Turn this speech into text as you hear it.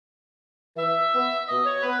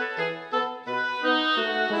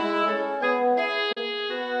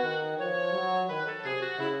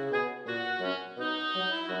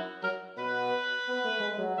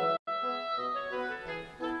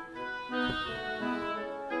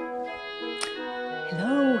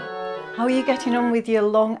Hello, how are you getting on with your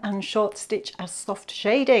long and short stitch as soft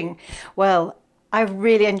shading? Well, I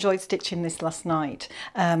really enjoyed stitching this last night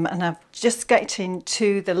and I've just getting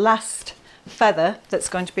to the last feather that's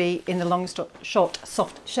going to be in the long short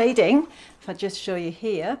soft shading. If I just show you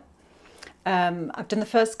here, I've done the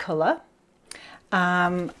first colour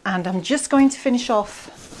and I'm just going to finish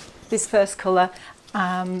off this first colour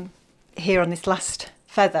here on this last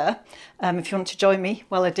feather, if you want to join me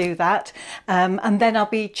while I do that, and then I'll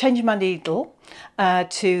be changing my needle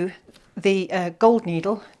to the gold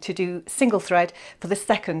needle to do single thread for the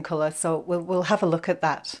second colour, so we'll have a look at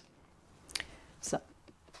that. So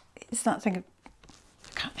it's that thing,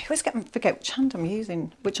 I always forget which hand I'm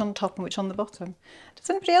using, which on top and which on the bottom. Does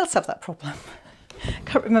anybody else have that problem?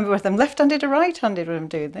 Can't remember whether I'm left-handed or right-handed when I'm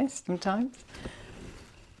doing this sometimes.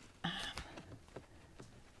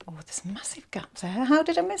 Oh, there's a massive gap there. How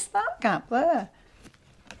did I miss that gap there?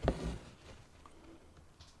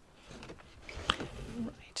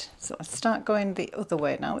 Right, so I start going the other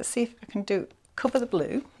way now. Let's see if I can cover the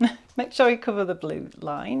blue. Make sure you cover the blue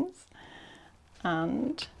lines.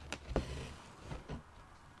 And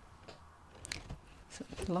so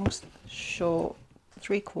long, short,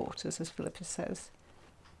 3/4, as Phillipa says.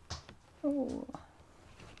 Oh.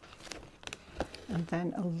 And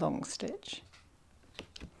then a long stitch.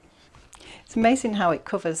 It's amazing how it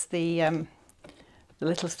covers the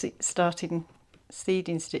little starting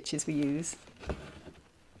seeding stitches we use. And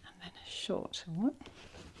then a short one.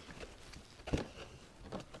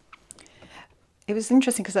 It was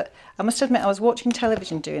interesting because I must admit I was watching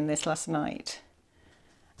television doing this last night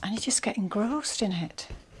and you just get engrossed in it.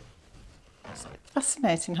 It's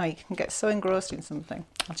fascinating how you can get so engrossed in something.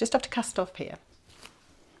 I'll just have to cast off here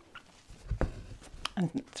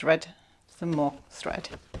and thread some more thread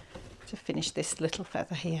to finish this little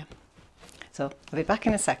feather here. So I'll be back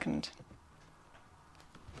in a second.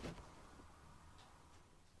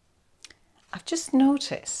 I've just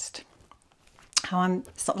noticed how I'm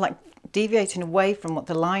sort of like deviating away from what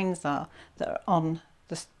the lines are that are on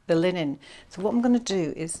the linen. So what I'm going to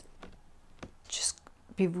do is just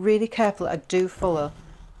be really careful that I do follow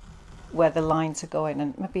where the lines are going,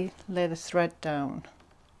 and maybe lay the thread down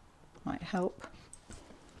might help.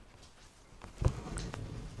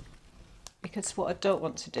 Because what I don't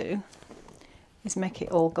want to do is make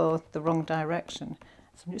it all go the wrong direction.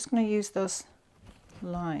 So I'm just going to use those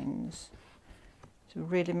lines to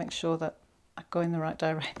really make sure that I go in the right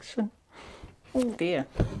direction. Oh dear.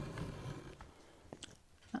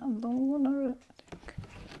 That long one, I think.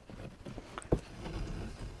 It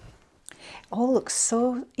all looks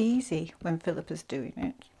so easy when Phillipa's doing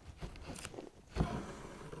it.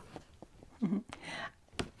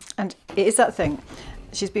 And it is that thing.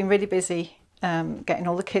 She's been really busy getting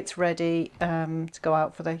all the kits ready to go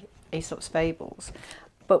out for the Aesop's Fables.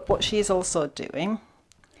 But what she is also doing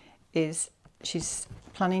is she's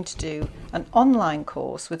planning to do an online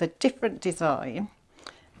course with a different design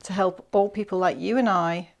to help all people like you and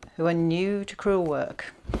I who are new to crewel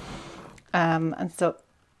work. And so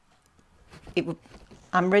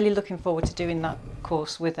I'm really looking forward to doing that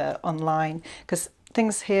course with her online, because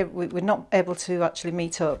things here, we're not able to actually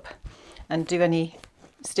meet up and do any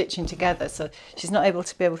stitching together, so she's not able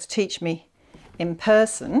to teach me in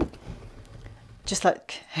person just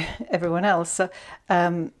like everyone else. So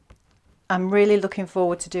I'm really looking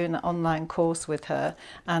forward to doing that online course with her.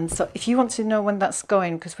 And so if you want to know when that's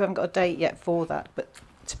going, because we haven't got a date yet for that, but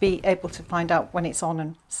to be able to find out when it's on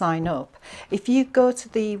and sign up, if you go to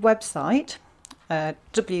the website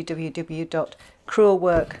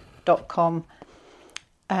www.crewelwork.com,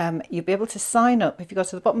 you'll be able to sign up. If you go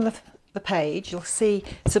to the bottom of the page, you'll see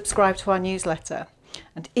subscribe to our newsletter,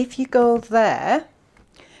 and if you go there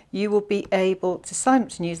you will be able to sign up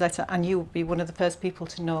to newsletter and you will be one of the first people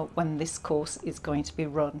to know when this course is going to be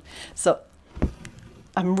run. So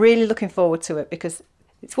I'm really looking forward to it, because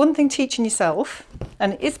it's one thing teaching yourself,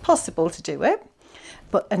 and it is possible to do it,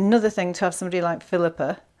 but another thing to have somebody like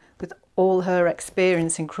Phillipa with all her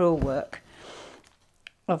experience in crewel work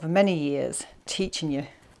over many years teaching you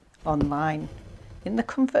online in the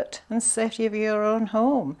comfort and safety of your own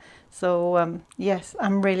home. So yes,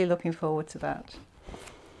 I'm really looking forward to that.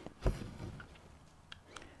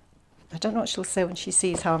 I don't know what she'll say when she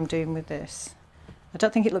sees how I'm doing with this. I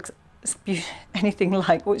don't think it looks anything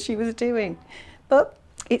like what she was doing, but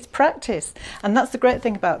it's practice. And that's the great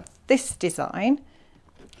thing about this design,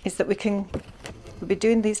 is that we'll be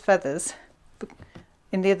doing these feathers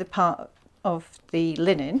in the other part of the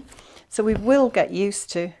linen, so we will get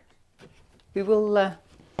used to we'll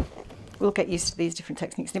get used to these different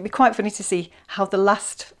techniques. And it'd be quite funny to see how the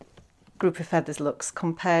last group of feathers looks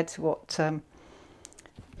compared to what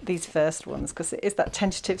these first ones, because it is that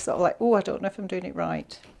tentative sort of like, oh, I don't know if I'm doing it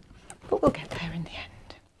right, but we'll get there in the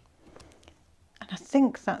end. And I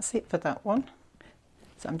think that's it for that one.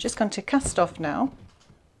 So I'm just going to cast off now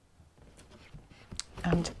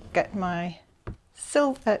and get my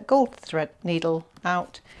gold thread needle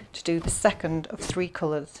out to do the second of 3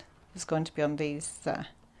 colours. It's going to be on these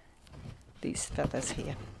feathers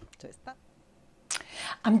here. So it's that.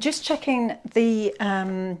 I'm just checking the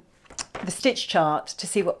stitch chart to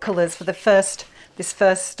see what colours for this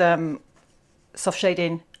first soft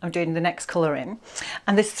shading I'm doing the next colour in,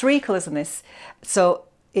 and there's 3 colours in this. So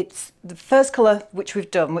it's the first colour which we've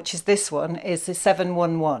done, which is this one, is the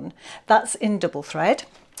 711. That's in double thread,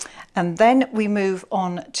 and then we move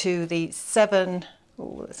on to the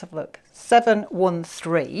let's have a look,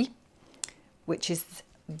 713, which is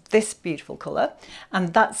this beautiful colour,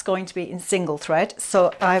 and that's going to be in single thread.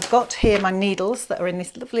 So I've got here my needles that are in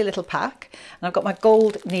this lovely little pack, and I've got my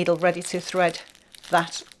gold needle ready to thread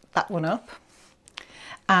that one up.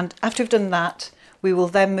 And after we've done that, we will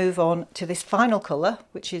then move on to this final colour,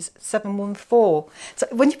 which is 714. So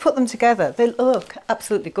when you put them together, they look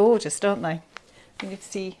absolutely gorgeous, don't they? You can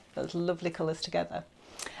see those lovely colours together.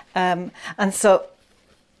 And so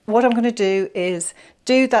what I'm going to do is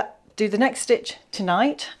do the next stitch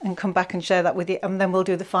tonight and come back and share that with you, and then we'll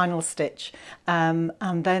do the final stitch, and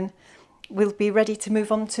then we'll be ready to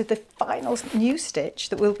move on to the final new stitch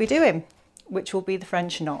that we'll be doing, which will be the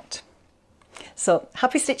French knot. So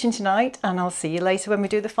happy stitching tonight, and I'll see you later when we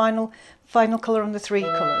do the final colour on the 3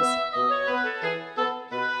 colours.